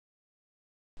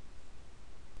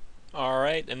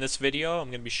Alright, in this video I'm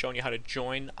going to be showing you how to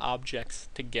join objects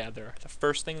together. The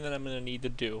first thing that I'm going to need to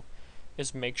do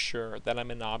is make sure that I'm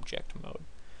in object mode.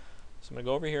 So I'm going to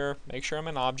go over here, make sure I'm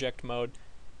in object mode,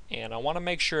 and I want to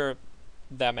make sure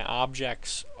that my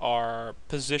objects are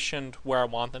positioned where I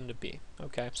want them to be.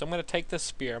 Okay, so I'm going to take this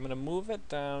spear, I'm going to move it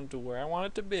down to where I want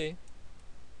it to be.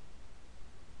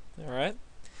 Alright,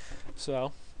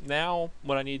 so now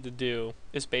what I need to do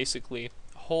is basically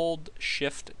hold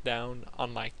shift down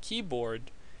on my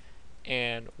keyboard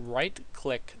and right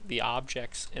click the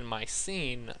objects in my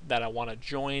scene that I want to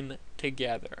join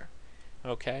together.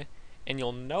 Okay, and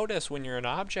you'll notice when you're in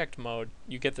object mode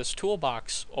you get this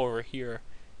toolbox over here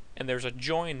and there's a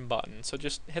join button, so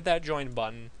just hit that join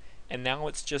button and now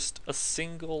it's just a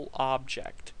single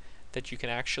object that you can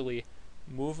actually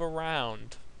move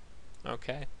around.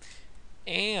 Okay,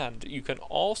 and you can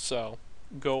also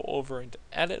go over into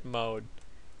edit mode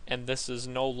and this is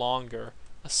no longer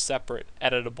a separate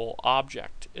editable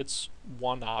object. It's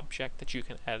one object that you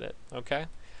can edit. Okay,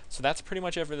 so that's pretty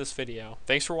much it for this video.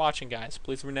 Thanks for watching, guys.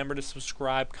 Please remember to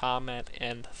subscribe, comment,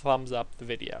 and thumbs up the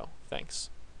video. Thanks.